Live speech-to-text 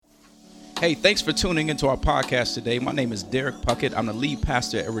Hey, thanks for tuning into our podcast today. My name is Derek Puckett. I'm the lead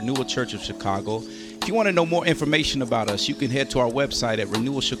pastor at Renewal Church of Chicago. If you want to know more information about us, you can head to our website at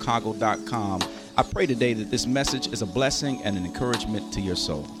renewalchicago.com. I pray today that this message is a blessing and an encouragement to your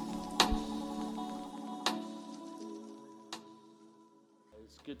soul.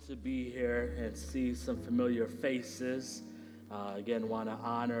 It's good to be here and see some familiar faces. Again, want to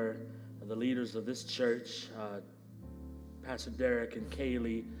honor the leaders of this church. Pastor Derek and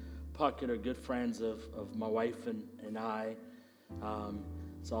Kaylee Puckett are good friends of my wife and I.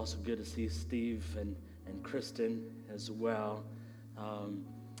 It's also good to see Steve and Kristen as well.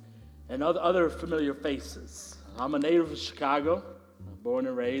 And other familiar faces. I'm a native of Chicago, born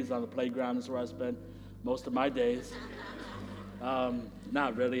and raised on the playground. Is where I spent most of my days.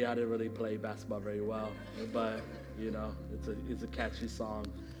 Not really. I didn't really play basketball very well, but it's a catchy song.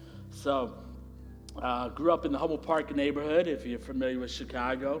 So, grew up in the Humboldt Park neighborhood. If you're familiar with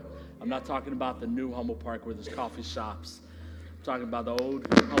Chicago, I'm not talking about the new Humboldt Park where there's coffee shops. I'm talking about the old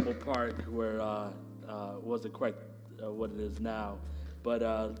Humboldt Park where wasn't quite what it is now. But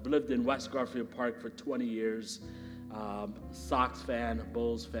lived in West Garfield Park for 20 years. Sox fan, a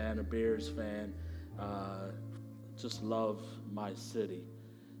Bulls fan, a Bears fan. Just love my city.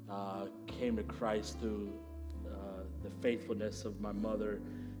 Came to Christ through the faithfulness of my mother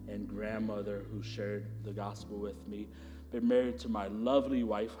and grandmother who shared the gospel with me. Been married to my lovely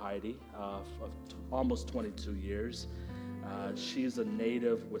wife, Heidi, for almost 22 years. She's a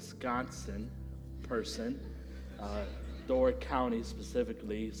native Wisconsin person, Door County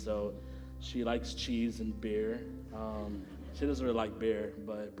specifically, so she likes cheese and beer. She doesn't really like beer,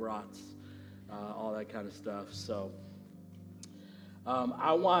 but brats, all that kind of stuff. So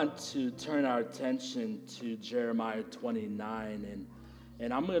I want to turn our attention to Jeremiah 29, and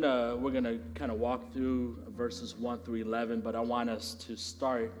we're gonna kind of walk through verses 1 through 11, but I want us to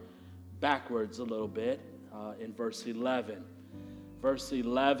start backwards a little bit in verse 11. Verse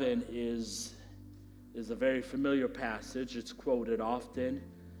 11 is a very familiar passage. It's quoted often.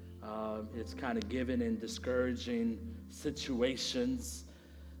 It's kind of given in discouraging situations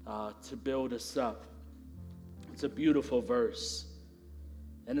to build us up. It's a beautiful verse.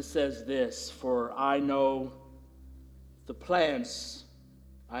 And it says this, "For I know the plans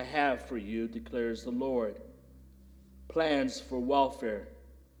I have for you, declares the Lord. Plans for welfare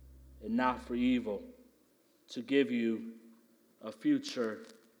and not for evil, to give you a future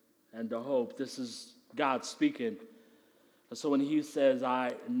and a hope." This is God speaking. And so when he says,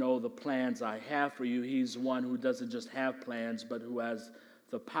 "I know the plans I have for you," he's one who doesn't just have plans, but who has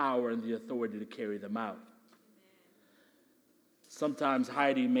the power and the authority to carry them out. Sometimes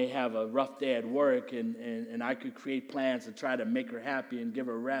Heidi may have a rough day at work, and I could create plans to try to make her happy and give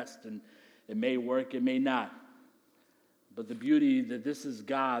her rest, and it may work, it may not. But the beauty that this is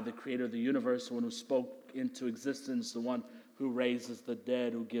God, the creator of the universe, the one who spoke into existence, the one who raises the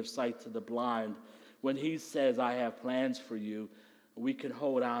dead, who gives sight to the blind. When he says, "I have plans for you," we can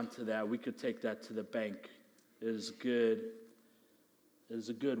hold on to that. We could take that to the bank. It is good. It is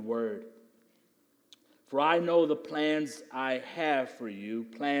a good word. "For I know the plans I have for you."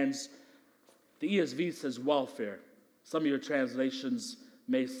 Plans, the ESV says welfare. Some of your translations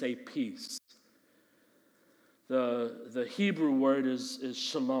may say peace. The Hebrew word is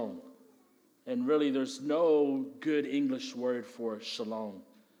shalom. And really there's no good English word for shalom.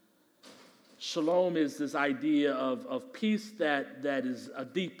 Shalom is this idea of peace that is a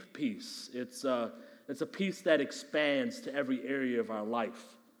deep peace. It's a peace that expands to every area of our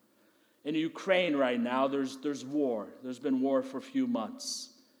life. In Ukraine right now, there's war. There's been war for a few months.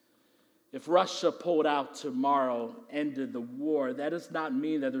 If Russia pulled out tomorrow, ended the war, that does not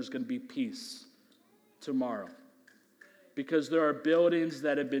mean that there's going to be peace tomorrow. Because there are buildings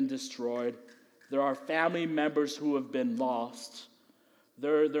that have been destroyed. There are family members who have been lost.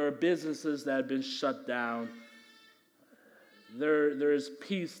 There are businesses that have been shut down. There is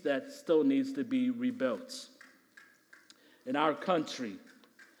peace that still needs to be rebuilt. In our country,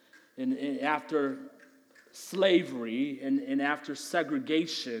 after slavery and after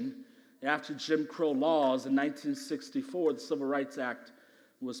segregation, after Jim Crow laws in 1964, the Civil Rights Act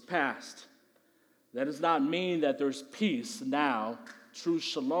was passed. That does not mean that there's peace now, true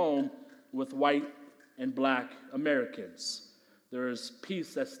shalom, with white and black Americans. There is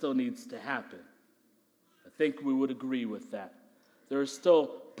peace that still needs to happen. I think we would agree with that. There is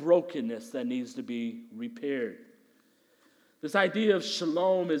still brokenness that needs to be repaired. This idea of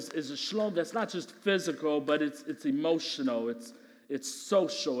shalom is a shalom that's not just physical, but it's emotional, it's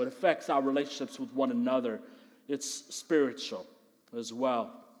social, it affects our relationships with one another. It's spiritual as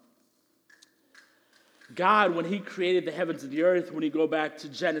well. God, when he created the heavens and the earth, when you go back to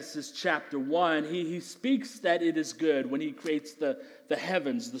Genesis chapter 1, he speaks that it is good. When he creates the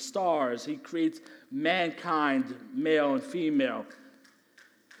heavens, the stars, he creates mankind, male and female.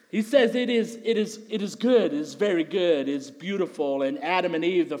 He says it is good, it is very good, it is beautiful. And Adam and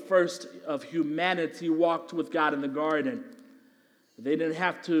Eve, the first of humanity, walked with God in the garden. They didn't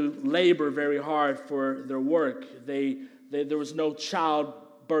have to labor very hard for their work. There was no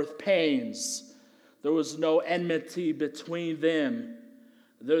childbirth pains. There was no enmity between them.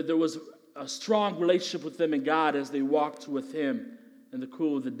 There was a strong relationship with them and God as they walked with him in the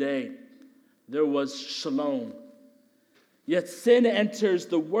cool of the day. There was shalom. Yet sin enters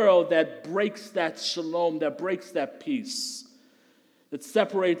the world that breaks that shalom, that breaks that peace. It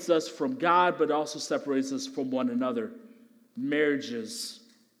separates us from God, but also separates us from one another. Marriages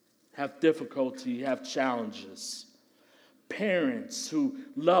have difficulty, have challenges. Parents who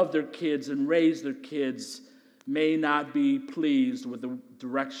love their kids and raise their kids may not be pleased with the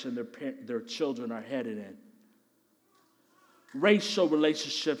direction their children are headed in. Racial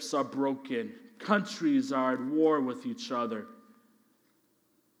relationships are broken. Countries are at war with each other.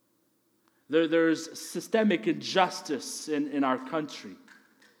 There's systemic injustice in our country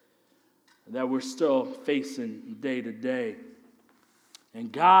that we're still facing day to day. And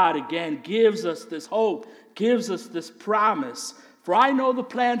God, again, gives us this hope, gives us this promise. For I know the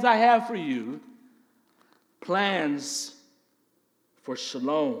plans I have for you, plans for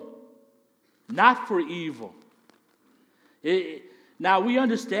shalom, not for evil. Now, we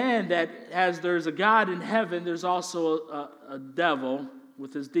understand that as there's a God in heaven, there's also a devil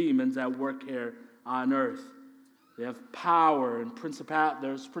with his demons at work here on earth. They have power and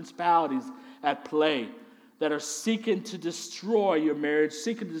there's principalities at play that are seeking to destroy your marriage,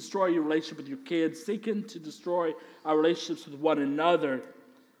 seeking to destroy your relationship with your kids, seeking to destroy our relationships with one another.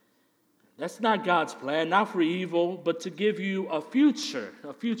 That's not God's plan, not for evil, but to give you a future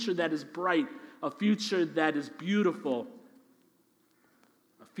that is bright, a future that is beautiful,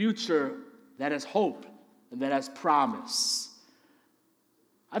 a future that has hope and that has promise.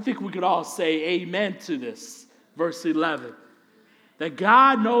 I think we could all say amen to this, verse 11. That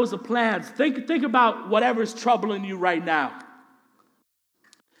God knows the plans. Think about whatever's troubling you right now.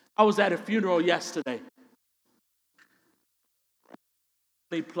 I was at a funeral yesterday.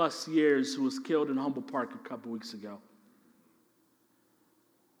 20+ years, who was killed in Humboldt Park a couple weeks ago.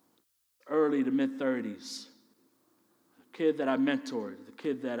 Early to mid-30s. The kid that I mentored, the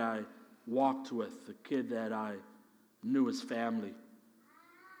kid that I walked with, the kid that I knew his family,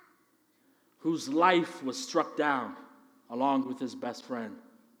 whose life was struck down along with his best friend.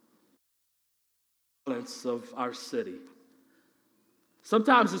 Of our city.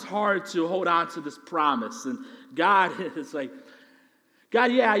 Sometimes it's hard to hold on to this promise. And God is like,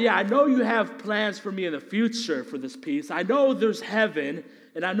 God, yeah, I know you have plans for me in the future for this peace. I know there's heaven,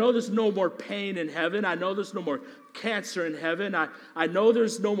 and I know there's no more pain in heaven. I know there's no more cancer in heaven. I know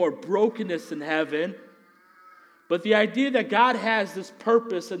there's no more brokenness in heaven. But the idea that God has this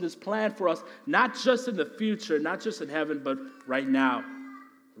purpose and this plan for us, not just in the future, not just in heaven, but right now,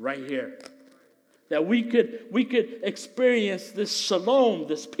 right here. That we could experience this shalom,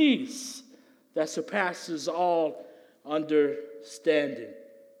 this peace that surpasses all understanding.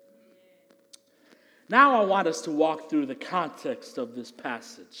 Now I want us to walk through the context of this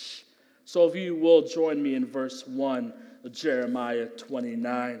passage. So if you will join me in verse 1 of Jeremiah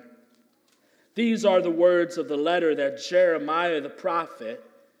 29. These are the words of the letter that Jeremiah the prophet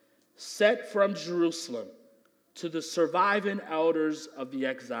sent from Jerusalem to the surviving elders of the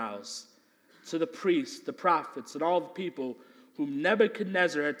exiles, to the priests, the prophets, and all the people whom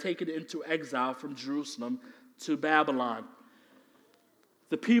Nebuchadnezzar had taken into exile from Jerusalem to Babylon.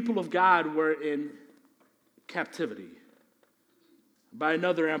 The people of God were in captivity by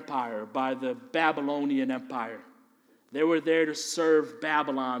another empire, by the Babylonian Empire. They were there to serve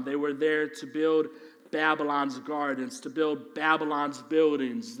Babylon. They were there to build Babylon's gardens, to build Babylon's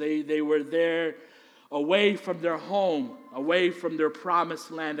buildings. They were there away from their home, away from their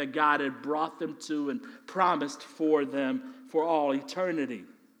promised land that God had brought them to and promised for them for all eternity.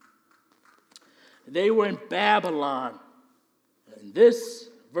 They were in Babylon. And this,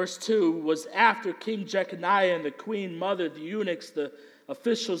 verse 2, was after King Jeconiah and the queen mother, the eunuchs, the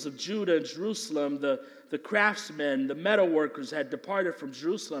officials of Judah and Jerusalem, the craftsmen, the metalworkers had departed from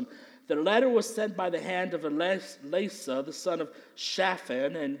Jerusalem. The letter was sent by the hand of Elisha, the son of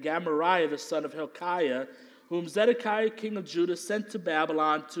Shaphan, and Gamaliel, the son of Hilkiah, whom Zedekiah, king of Judah, sent to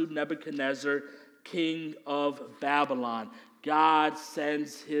Babylon to Nebuchadnezzar, king of Babylon. God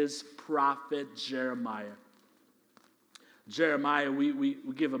sends his prophet Jeremiah. Jeremiah, we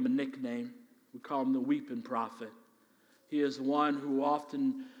give him a nickname. We call him the weeping prophet. He is one who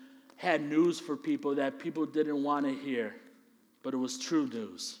often had news for people that people didn't want to hear, but it was true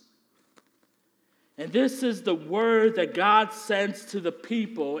news. And this is the word that God sends to the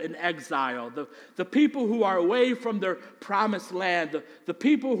people in exile, the people who are away from their promised land, the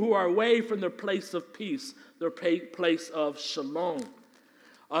people who are away from their place of peace, their place of shalom.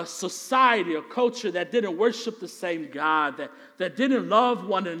 A society, a culture that didn't worship the same God, that didn't love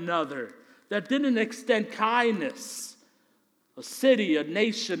one another, that didn't extend kindness. A city, a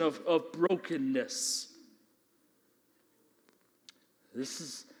nation of brokenness.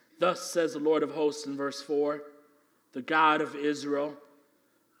 Thus says the Lord of hosts in verse 4, the God of Israel,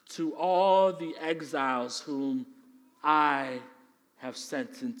 to all the exiles whom I have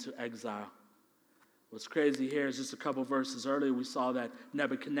sent into exile. What's crazy here is just a couple verses earlier, we saw that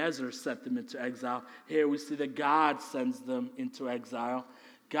Nebuchadnezzar sent them into exile. Here we see that God sends them into exile.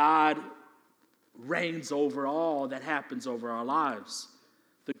 God reigns over all that happens over our lives,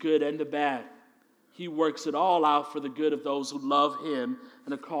 the good and the bad. He works it all out for the good of those who love him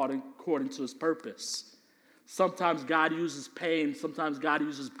and according to his purpose. Sometimes God uses pain. Sometimes God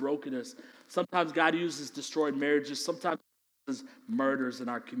uses brokenness. Sometimes God uses destroyed marriages. Sometimes he uses murders in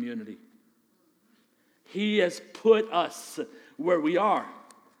our community. He has put us where we are.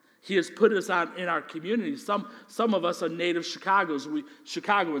 He has put us in our community. Some of us are native Chicagoans.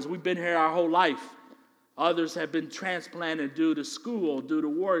 We've been here our whole life. Others have been transplanted due to school, due to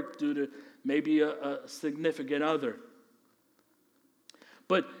work, due to maybe a significant other.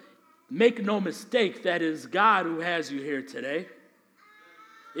 But make no mistake, that is God who has you here today.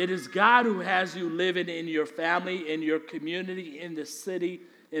 It is God who has you living in your family, in your community, in this city,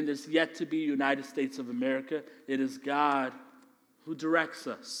 in this yet-to-be United States of America. It is God who directs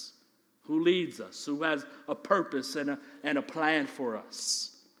us, who leads us, who has a purpose and a plan for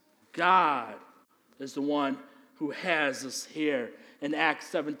us. God is the one who has us here. And Acts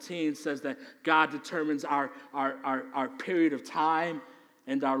 17 says that God determines our period of time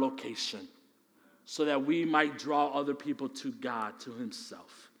and our location so that we might draw other people to God, to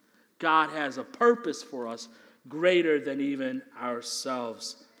himself. God has a purpose for us greater than even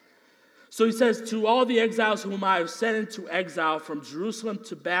ourselves. So he says, to all the exiles whom I have sent into exile from Jerusalem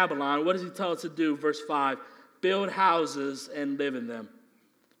to Babylon, what does he tell us to do? Verse 5, build houses and live in them.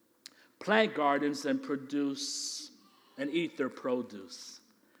 Plant gardens and produce and eat their produce.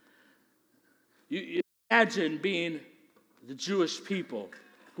 You imagine being the Jewish people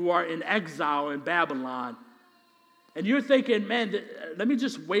who are in exile in Babylon, and you're thinking, man, let me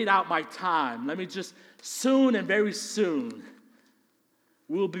just wait out my time. Let me just soon and very soon,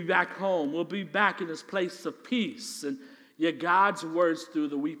 we'll be back home. We'll be back in this place of peace. And yet God's words through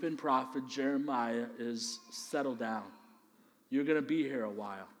the weeping prophet Jeremiah is settle down. You're going to be here a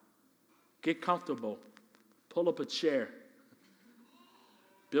while. Get comfortable. Pull up a chair.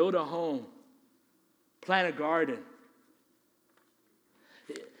 Build a home. Plant a garden.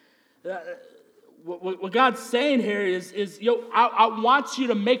 What God's saying here is I want you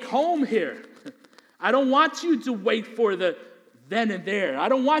to make home here. I don't want you to wait for the then and there. I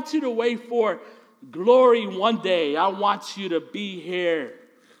don't want you to wait for glory one day. I want you to be here.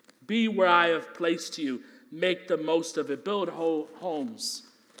 Be where I have placed you. Make the most of it. Build homes.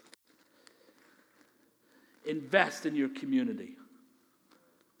 Invest in your community.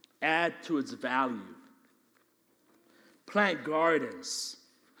 Add to its value. Plant gardens.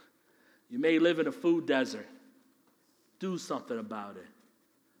 You may live in a food desert. Do something about it.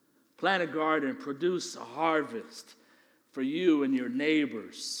 Plant a garden. Produce a harvest for you and your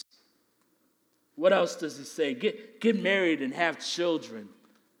neighbors. What else does he say? Get married and have children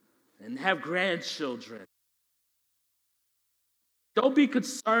and have grandchildren. Don't be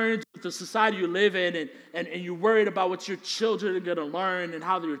concerned with the society you live in and you're worried about what your children are going to learn and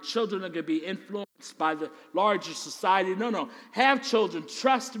how your children are going to be influenced by the larger society. No. Have children.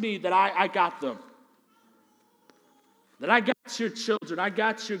 Trust me that I got them. That I got your children. I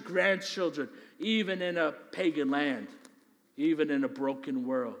got your grandchildren, even in a pagan land, even in a broken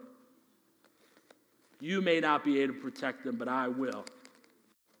world. You may not be able to protect them, but I will.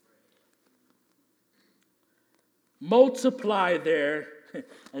 Multiply there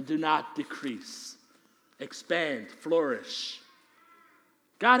and do not decrease. Expand, flourish.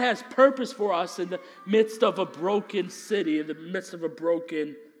 God has purpose for us in the midst of a broken city, in the midst of a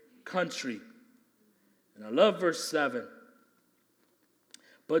broken country. And I love verse 7.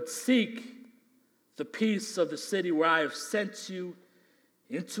 But seek the peace of the city where I have sent you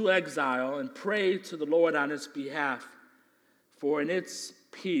into exile and pray to the Lord on its behalf. For in its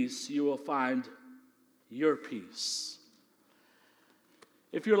peace you will find your peace.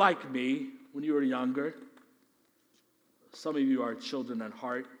 If you're like me, when you were younger. Some of you are children at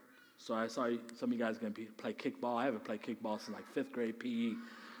heart. So I saw some of you guys going to play kickball. I haven't played kickball since like 5th grade PE.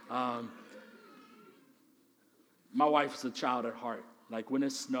 My wife is a child at heart. Like when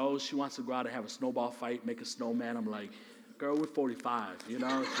it snows, she wants to go out and have a snowball fight, make a snowman. I'm like, girl, we're 45. You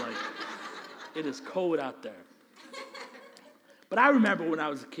know, it's like, it is cold out there. But I remember when I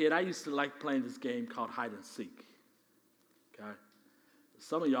was a kid, I used to like playing this game called hide and seek. Okay?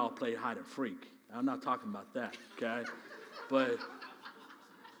 Some of y'all play hide and freak. I'm not talking about that, okay?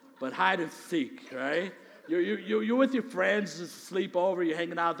 But hide and seek, right? You're with your friends, just sleep over, you're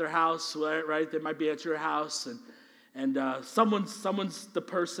hanging out at their house, right? They might be at your house, and someone's the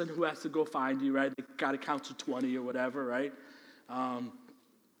person who has to go find you, right? They got to count to 20 or whatever, right?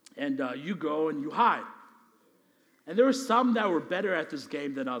 You go and you hide. And there were some that were better at this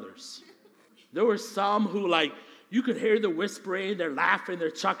game than others. There were some who, like, you could hear the whispering, they're laughing, they're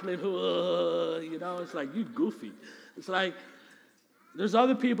chuckling, you know, it's like, you goofy. It's like, there's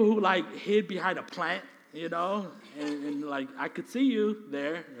other people who, like, hid behind a plant, you know, and like, I could see you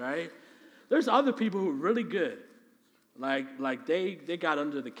there, right? There's other people who are really good. Like they got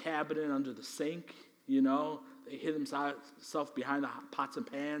under the cabinet, under the sink, you know. They hid themselves behind the pots and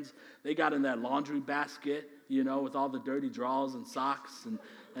pans. They got in that laundry basket, you know, with all the dirty drawers and socks.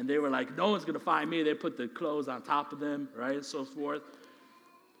 And they were like, no one's going to find me. They put the clothes on top of them, right, and so forth.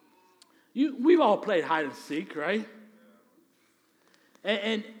 We've all played hide and seek, right?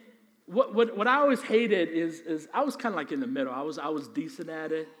 And what I always hated is I was kind of like in the middle. I was decent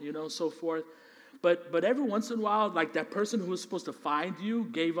at it, you know, so forth. But every once in a while, like that person who was supposed to find you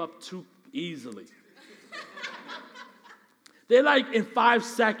gave up too easily. They like in 5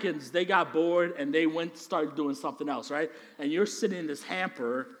 seconds, they got bored and they started doing something else, right? And you're sitting in this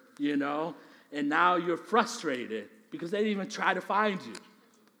hamper, you know, and now you're frustrated because they didn't even try to find you.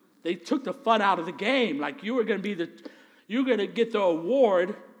 They took the fun out of the game. Like you're going to get the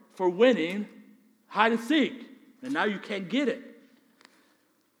award for winning hide and seek. And now you can't get it.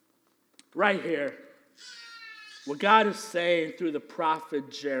 Right here, what God is saying through the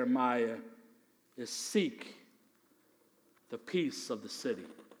prophet Jeremiah is seek the peace of the city.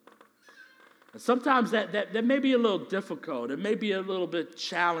 And sometimes that may be a little difficult. It may be a little bit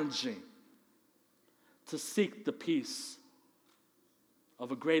challenging to seek the peace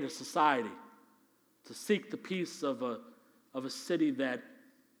of a greater society, to seek the peace of a city that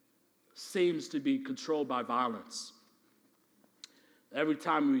seems to be controlled by violence. Every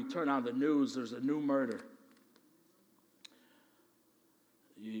time we turn on the news, there's a new murder.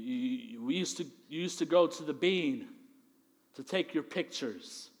 You used to go to the Bean to take your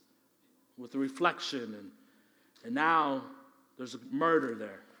pictures with the reflection, and now there's a murder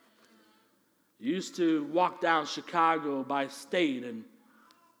there. You used to walk down Chicago by State, and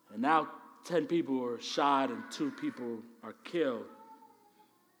now 10 people were shot and 2 people are killed.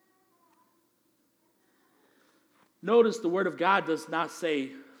 Notice the Word of God does not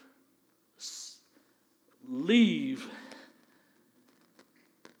say leave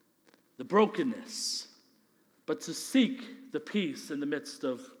the brokenness, but to seek the peace in the midst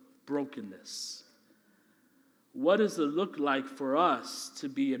of brokenness. What does it look like for us to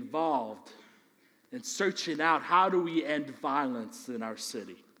be involved in searching out how do we end violence in our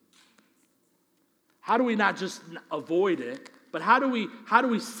city? How do we not just avoid it, but how do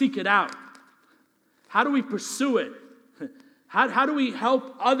we seek it out? How do we pursue it? How do we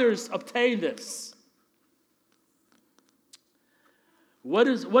help others obtain this? What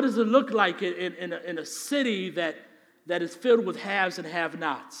does it look like in a city that is filled with haves and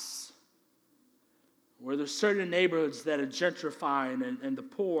have-nots? Where there's certain neighborhoods that are gentrifying and the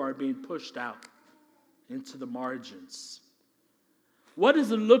poor are being pushed out into the margins. What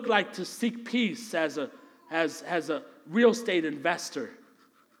does it look like to seek peace as a real estate investor?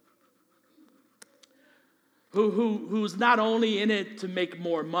 Who's not only in it to make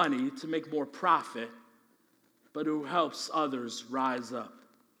more money, to make more profit, but who helps others rise up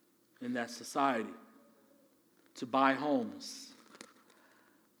in that society, to buy homes,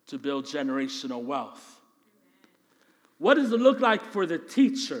 to build generational wealth. What does it look like for the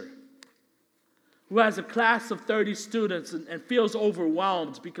teacher who has a class of 30 students and feels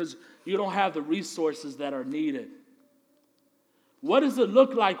overwhelmed because you don't have the resources that are needed? What does it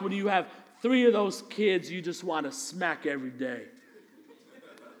look like when you have 3 of those kids you just want to smack every day?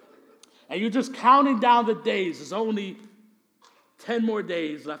 And you're just counting down the days. There's only 10 more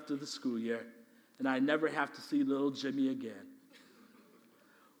days left of the school year, and I never have to see little Jimmy again.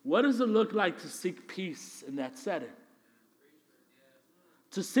 What does it look like to seek peace in that setting?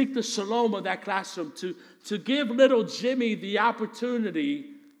 To seek the shalom of that classroom, to give little Jimmy the opportunity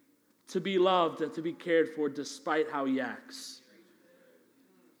to be loved and to be cared for despite how he acts.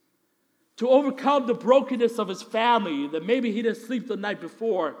 To overcome the brokenness of his family, that maybe he didn't sleep the night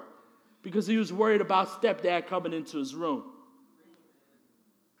before because he was worried about stepdad coming into his room.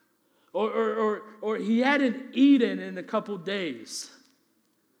 Or he hadn't eaten in a couple days.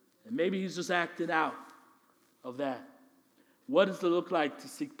 And maybe he's just acting out of that. What does it look like to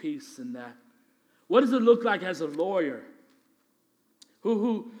seek peace in that? What does it look like as a lawyer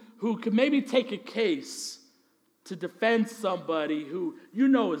who can maybe take a case to defend somebody who you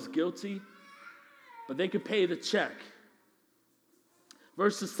know is guilty, but they could pay the check,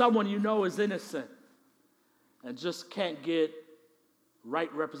 versus someone you know is innocent and just can't get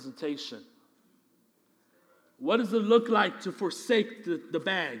right representation? What does it look like to forsake the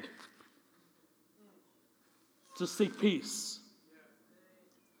bag to seek peace?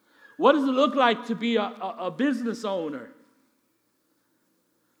 What does it look like to be a business owner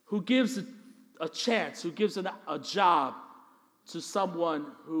who gives a chance, who gives a job to someone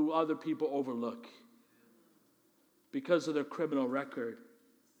who other people overlook because of their criminal record,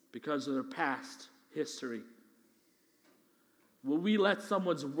 because of their past history? Will we let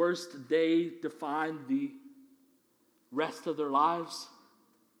someone's worst day define the rest of their lives?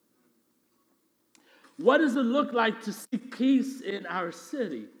 What does it look like to seek peace in our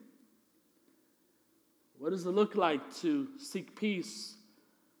city? What does it look like to seek peace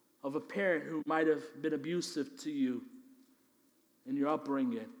of a parent who might have been abusive to you in your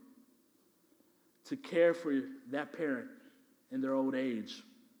upbringing? To care for that parent in their old age?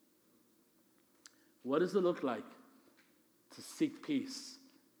 What does it look like to seek peace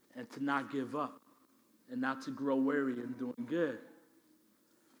and to not give up and not to grow weary in doing good?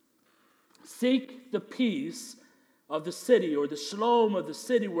 Seek the peace of the city, or the shalom of the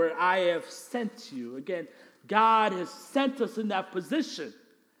city where I have sent you. Again, God has sent us in that position.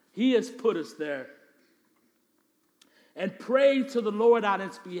 He has put us there. And pray to the Lord on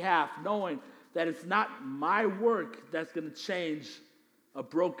its behalf, knowing that it's not my work that's going to change a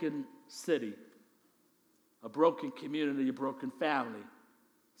broken city, a broken community, a broken family.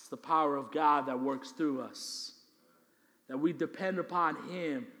 It's the power of God that works through us, that we depend upon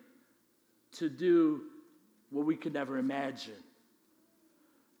Him to do what we could never imagine.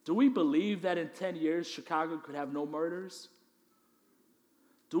 Do we believe that in 10 years Chicago could have no murders?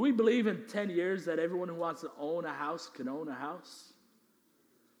 Do we believe in 10 years that everyone who wants to own a house can own a house?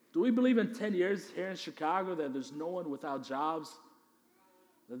 Do we believe in 10 years here in Chicago that there's no one without jobs,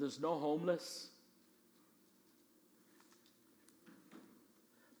 that there's no homeless?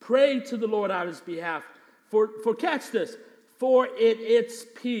 Pray to the Lord on His behalf. For catch this, for in its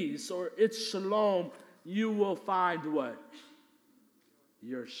peace or its shalom, you will find what?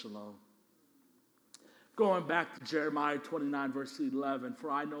 Your shalom. Going back to Jeremiah 29, verse 11,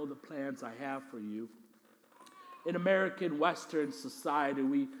 for I know the plans I have for you. In American Western society,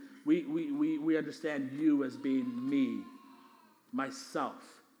 we understand you as being me, myself.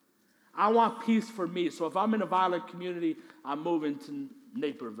 I want peace for me. So if I'm in a violent community, I'm moving to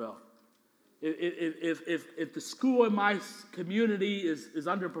Naperville. If the school in my community is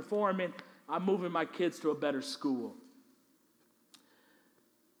underperforming, I'm moving my kids to a better school.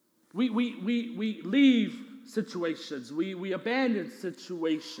 We leave situations. We abandon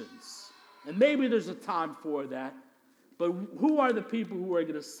situations. And maybe there's a time for that. But who are the people who are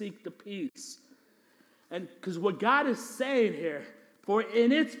going to seek the peace? And because what God is saying here, for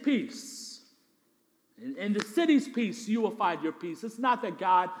in its peace, in the city's peace, you will find your peace. It's not that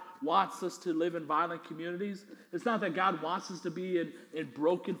God wants us to live in violent communities. It's not that God wants us to be in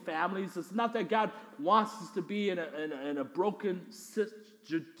broken families. It's not that God wants us to be in a broken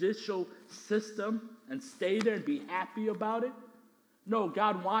judicial system and stay there and be happy about it. No,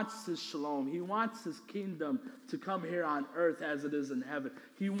 God wants His shalom. He wants His kingdom to come here on earth as it is in heaven.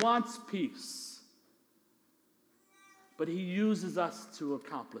 He wants peace. But He uses us to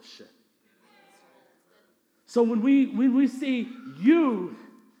accomplish it. So when we see you,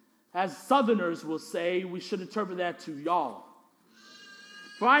 as Southerners will say, we should interpret that to y'all.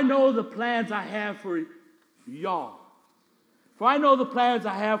 For I know the plans I have for y'all. For I know the plans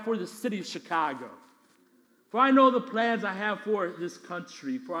I have for the city of Chicago. For I know the plans I have for this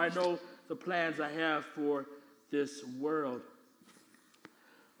country. For I know the plans I have for this world.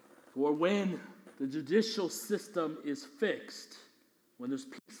 For when the judicial system is fixed, when there's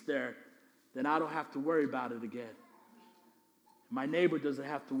peace there, then I don't have to worry about it again. My neighbor doesn't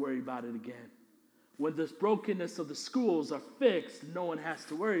have to worry about it again. When this brokenness of the schools are fixed, no one has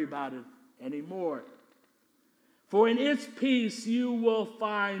to worry about it anymore. For in its peace you will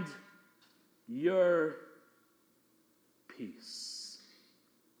find your peace.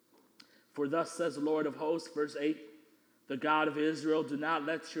 For thus says the Lord of hosts, verse 8, the God of Israel, do not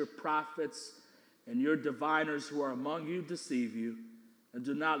let your prophets and your diviners who are among you deceive you, and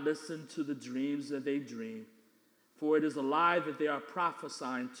do not listen to the dreams that they dream. For it is a lie that they are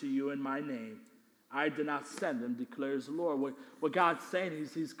prophesying to you in my name. I did not send them, declares the Lord. What God's saying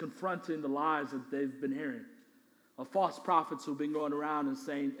is he's confronting the lies that they've been hearing. Of false prophets who've been going around and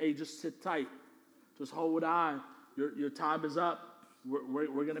saying, hey, just sit tight. Just hold on. Your time is up. We're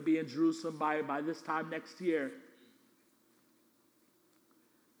going to be in Jerusalem by this time next year.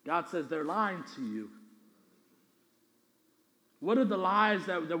 God says they're lying to you. What are the lies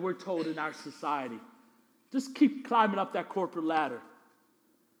that we're told in our society? Just keep climbing up that corporate ladder.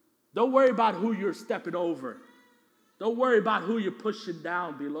 Don't worry about who you're stepping over. Don't worry about who you're pushing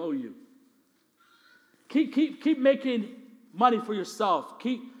down below you. Keep making money for yourself.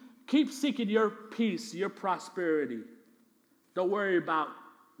 Keep seeking your peace, your prosperity. Don't worry about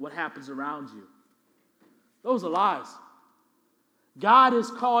what happens around you. Those are lies. God has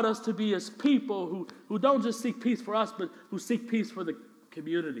called us to be his people who don't just seek peace for us, but who seek peace for the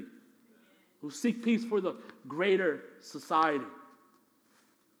community, who seek peace for the greater society.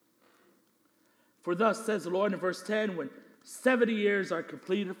 For thus says the Lord in verse 10, when 70 years are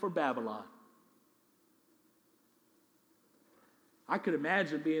completed for Babylon. I could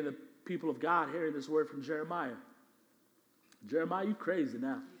imagine being the people of God hearing this word from Jeremiah. Jeremiah, you crazy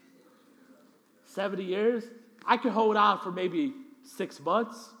now. 70 years? I could hold on for maybe 6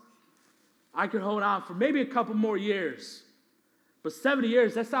 months. I could hold on for maybe a couple more years. But 70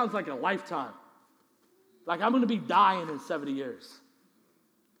 years, that sounds like a lifetime. Like I'm going to be dying in 70 years.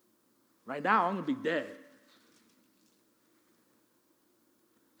 Right now, I'm going to be dead.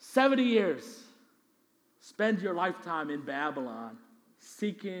 70 years. Spend your lifetime in Babylon,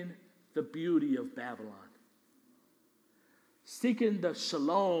 seeking the beauty of Babylon. Seeking the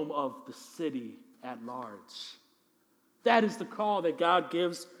shalom of the city at large. That is the call that God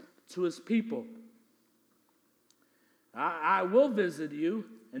gives to his people. I will visit you,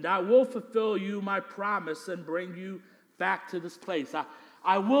 and I will fulfill you my promise and bring you back to this place.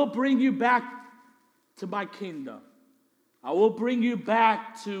 I will bring you back to my kingdom. I will bring you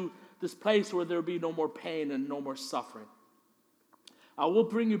back to this place where there will be no more pain and no more suffering. I will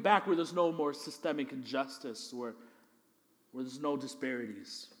bring you back where there's no more systemic injustice, where there's no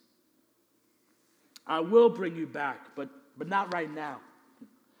disparities. I will bring you back, but not right now.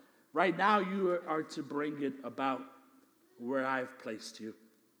 Right now, you are to bring it about where I have placed you.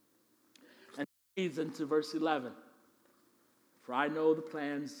 And it leads into verse 11. For I know the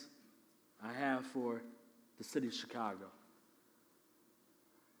plans I have for the city of Chicago.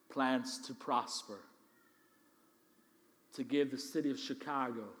 Plans to prosper. To give the city of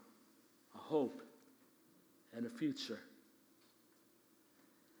Chicago a hope and a future.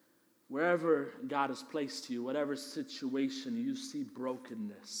 Wherever God has placed you, whatever situation you see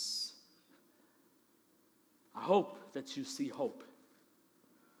brokenness, I hope that you see hope.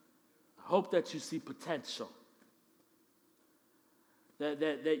 I hope that you see potential.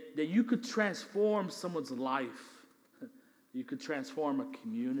 That you could transform someone's life. You could transform a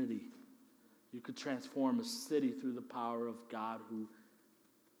community. You could transform a city through the power of God who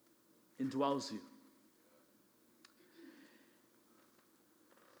indwells you.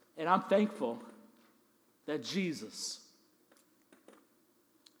 And I'm thankful that Jesus,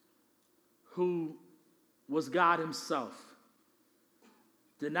 who was God himself,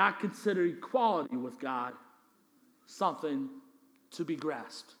 did not consider equality with God something to be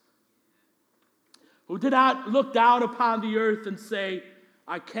grasped. Who did not look down upon the earth and say,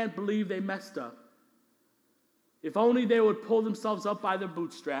 I can't believe they messed up. If only they would pull themselves up by their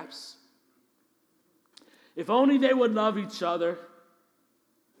bootstraps. If only they would love each other.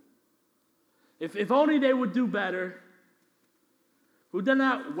 If only they would do better. Who did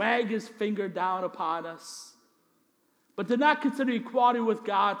not wag his finger down upon us, but did not consider equality with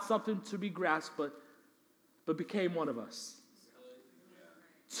God something to be grasped, but became one of us.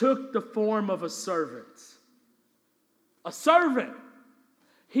 Took the form of a servant. A servant.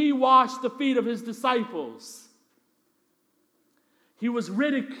 He washed the feet of his disciples. He was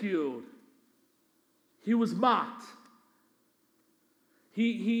ridiculed. He was mocked.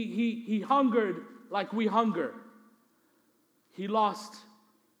 He hungered like we hunger. He lost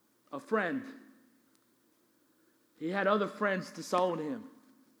a friend. He had other friends disown him.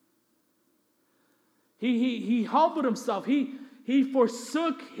 He humbled himself. He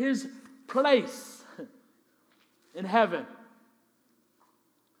forsook his place in heaven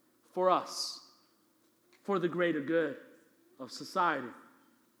for us, for the greater good of society,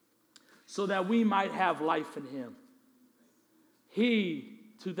 so that we might have life in him. He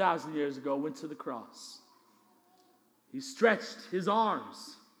 2,000 years ago went to the cross. He stretched his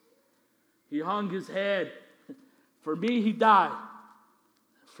arms. He hung his head. For me, he died.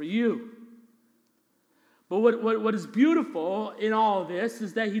 For you. But what is beautiful in all of this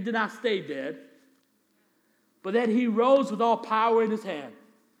is that he did not stay dead, but that he rose with all power in his hand.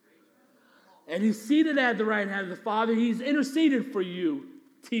 And he's seated at the right hand of the Father. He's interceded for you,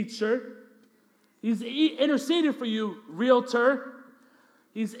 teacher. He's interceded for you, realtor.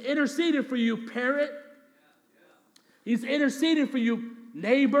 He's interceded for you, parent. He's interceded for you,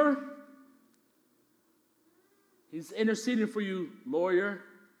 neighbor. He's interceded for you, lawyer,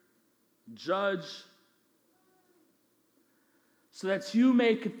 judge, so that you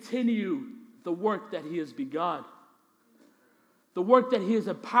may continue the work that he has begun, the work that he has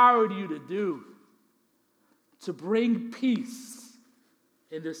empowered you to do, to bring peace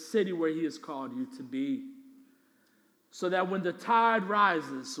in the city where he has called you to be, so that when the tide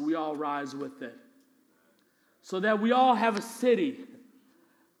rises, we all rise with it, so that we all have a city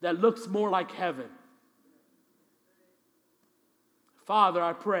that looks more like heaven. Father,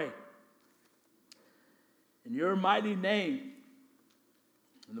 I pray in your mighty name,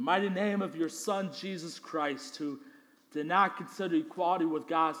 in the mighty name of your Son, Jesus Christ, who did not consider equality with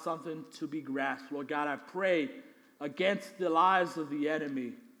God something to be grasped. Lord God, I pray against the lies of the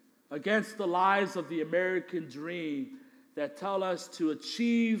enemy, against the lies of the American dream that tell us to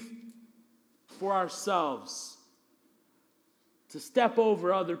achieve for ourselves, to step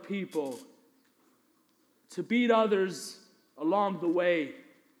over other people, to beat others along the way.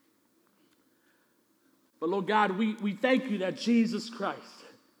 But Lord God, we thank you that Jesus Christ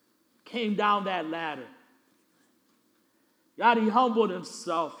came down that ladder. God, he humbled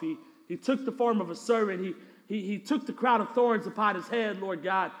himself. He took the form of a servant. He took the crown of thorns upon his head, Lord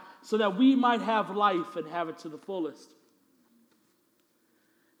God, so that we might have life and have it to the fullest.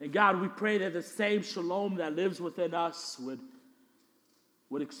 And God, we pray that the same shalom that lives within us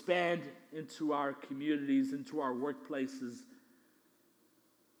would expand into our communities, into our workplaces,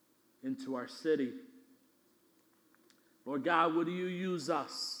 into our city. Lord God, would you use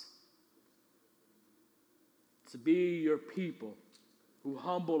us to be your people who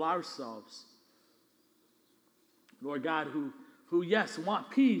humble ourselves? Lord God, who yes,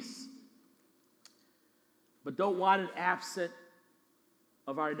 want peace, but don't want it absent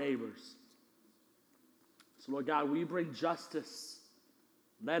of our neighbors. So Lord God, will you bring justice?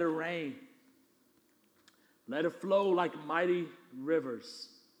 Let it rain. Let it flow like mighty rivers.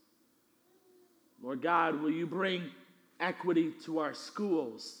 Lord God, will you bring equity to our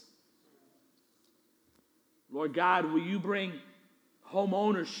schools? Lord God, will you bring home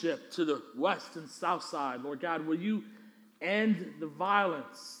ownership to the west and south side? Lord God, will you end the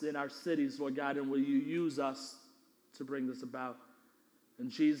violence in our cities, Lord God, and will you use us to bring this about? In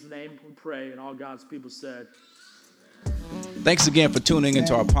Jesus' name we pray, and all God's people said. Thanks again for tuning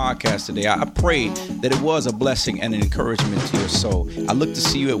into our podcast today. I pray that it was a blessing and an encouragement to your soul. I look to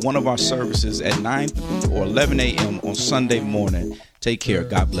see you at one of our services at 9 or 11 a.m. on Sunday morning. Take care.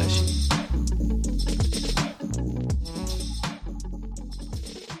 God bless you.